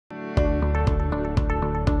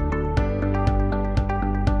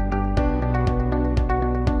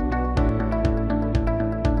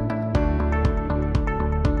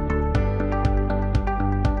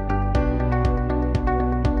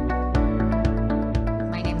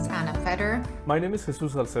better. My name is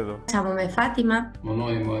Jesus Salcedo. Chamo Fátima. Mon nom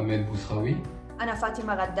est Mohamed Bousraoui. أنا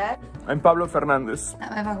فاطمة غدار. I'm Pablo Fernandez.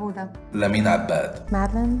 Eva Huda. Lamin Abbad.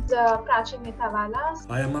 Madeline.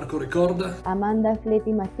 I am Marco Ricorda. Amanda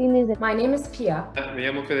Fleti Martinez. My name is Pia. Me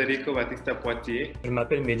llamo Federico Batista Poitier. Je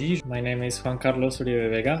m'appelle Mehdi. My name is Juan Carlos Uribe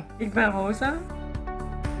Vega. Ik ben Rosa.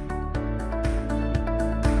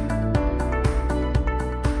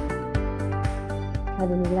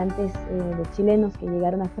 De migrantes de chilenos que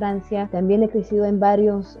llegaron a Francia. También he crecido en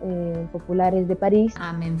barrios populares de París.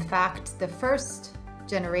 I'm in fact the first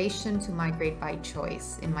generation to migrate by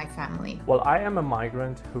choice in my family. While I am a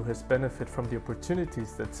migrant who has benefited from the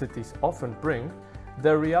opportunities that cities often bring,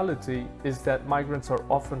 the reality is that migrants are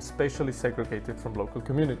often spatially segregated from local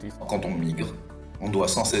communities. Quand on migre, on doit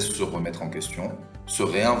sans cesse se remettre en question, se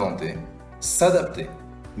réinventer, s'adapter,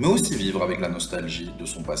 mais aussi vivre avec la nostalgie de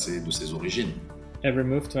son passé et de ses origines. Every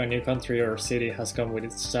move to a new country or city has come with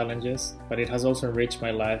its challenges, but it has also enriched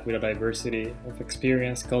my life with a diversity of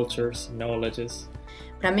experience, cultures, knowledges.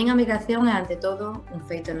 Para min a migración é ante todo un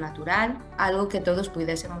feito natural, algo que todos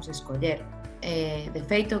puidésemos escoller. De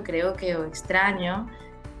feito, creo que o extraño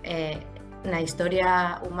na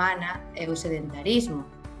historia humana é o sedentarismo.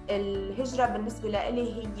 الهجرة بالنسبة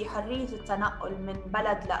لي هي حرية التنقل من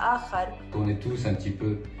بلد لآخر. On est tous un petit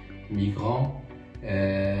peu migrants.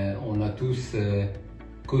 On a tous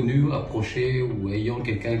connu, approché ou ayant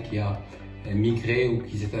quelqu'un qui a migré ou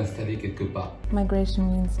qui s'est installé quelque part. Migration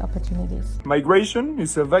means opportunities. Migration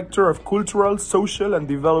is a vector of cultural, social, and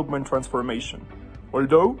development transformation.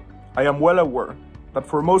 Although I am well aware that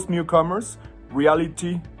for most newcomers,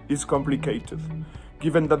 reality is complicated,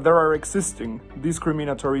 given that there are existing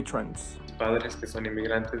discriminatory trends. Padres que son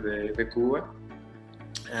inmigrantes de Cuba.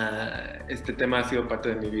 Este tema ha sido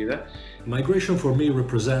parte de mi vida. Migration for me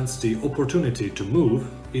represents the opportunity to move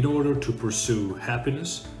in order to pursue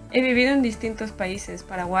happiness. He vivido en distintos países,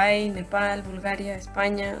 Paraguay, Nepal, Bulgaria,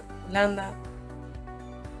 España, Holanda.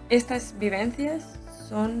 Estas vivencias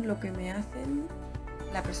son lo que me hacen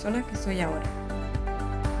la persona que soy ahora.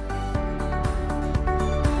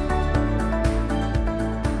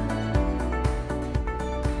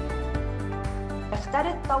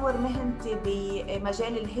 اخترت طور مهنتي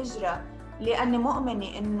بمجال الهجرة لأني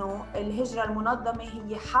مؤمنة إنه الهجرة المنظمة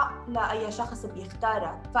هي حق لأي شخص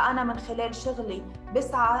بيختارها، فأنا من خلال شغلي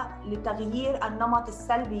بسعى لتغيير النمط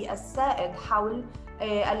السلبي السائد حول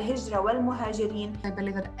الهجرة والمهاجرين. I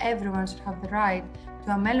believe that everyone should have the right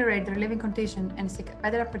to ameliorate their living condition and seek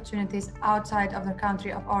better opportunities outside of their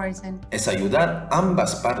country of origin. Es ayudar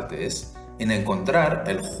ambas partes en encontrar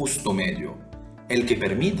el justo medio, el que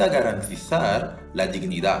permita garantizar la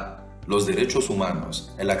dignidad, los derechos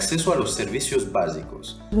humanos, el acceso a los servicios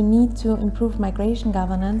básicos. We need to improve migration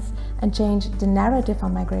governance and change the narrative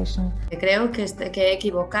on migration. Creo que é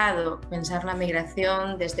equivocado pensar na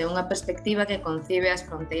migración desde unha perspectiva que concibe as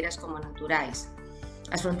fronteiras como naturais.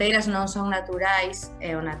 As fronteiras non son naturais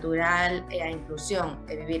e o natural é a inclusión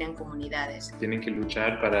e vivir en comunidades. Tienen que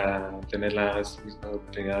luchar para tener las mismas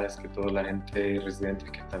oportunidades que toda la gente residente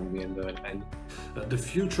que están viviendo ahí. The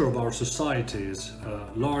future of our societies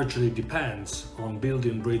largely depends on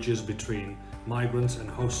building bridges between migrants and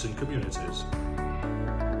hosting communities.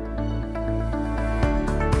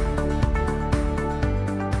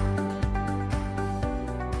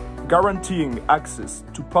 Guaranteeing access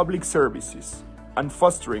to public services and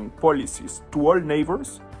fostering policies to all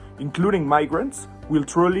neighbors, including migrants, will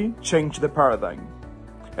truly change the paradigm.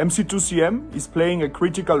 MC2CM is playing a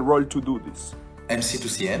critical role to do this.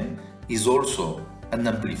 MC2CM is also an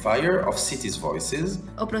amplifier of cities' voices.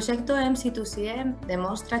 O proxecto MC2CM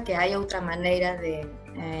demostra que hai outra maneira de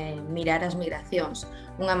mirar as migracións,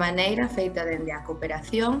 unha maneira feita dende a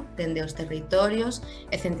cooperación, dende os territorios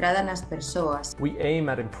e centrada nas persoas. We aim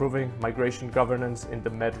at improving migration governance in the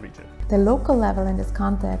Med region. The local level in this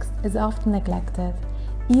context is often neglected,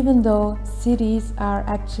 even though cities are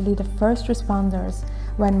actually the first responders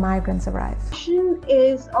when migrants arrive. Migration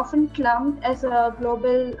is often clumped as a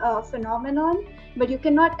global phenomenon, but you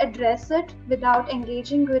cannot address it without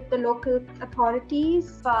engaging with the local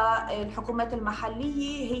authorities. فالحكومات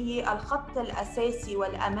المحلية هي الخط الأساسي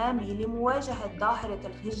والأمامي لمواجهة ظاهرة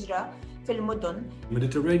الهجرة في المدن.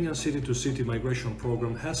 Mediterranean city-to-city migration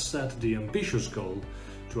program has set the ambitious goal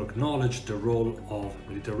to acknowledge the role of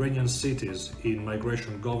Mediterranean cities in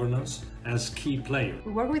migration governance as key players.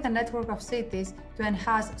 We work with a network of cities to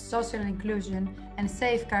enhance social inclusion and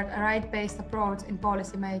safeguard a right-based approach in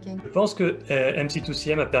policy making. Je pense que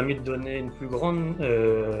MC2CM a permis de donner une plus grande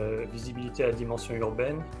visibilité à la dimension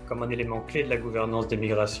urbaine comme un élément clé de la gouvernance des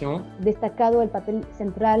migrations. Destacado el papel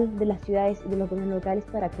central de las ciudades y de los gobiernos locales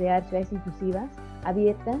para crear ciudades inclusivas,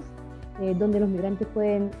 abiertas donde los migrantes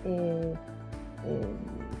pueden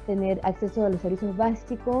tener acceso a los servicios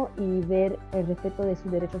básicos y ver el respeto de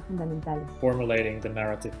sus derechos fundamentales. Formulating the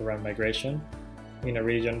narrative around migration in a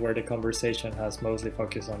region where the conversation has mostly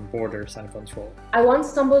focused on borders and control. I once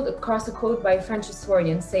stumbled across a quote by a French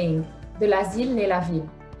historian saying, "De l'asile naît la ville."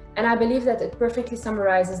 And I believe that it perfectly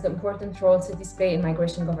summarizes the important role cities play in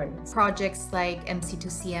migration governance. Projects like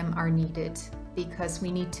MC2CM are needed because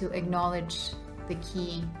we need to acknowledge the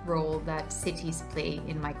key role that cities play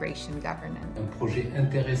in migration governance. Un projet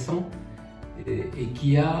intéressant et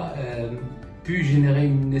qui a pu générer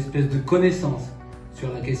une espèce de connaissance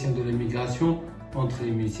sur la question de l'immigration entre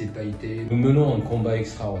les municipalités. Nous menons un combat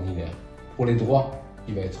extraordinaire pour les droits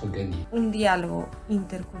qui va être gagné. Un diálogo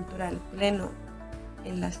intercultural pleno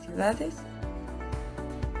en las ciudades.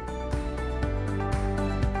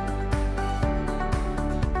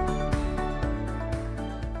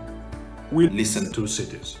 We listen to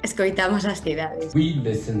cities. Escoitamos las ciudades. We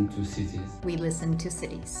listen to cities. We listen to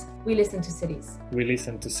cities. We listen to cities. We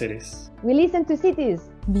listen to cities. We listen to cities.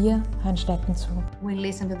 Wir hören Städten zu. We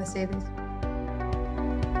listen to the cities.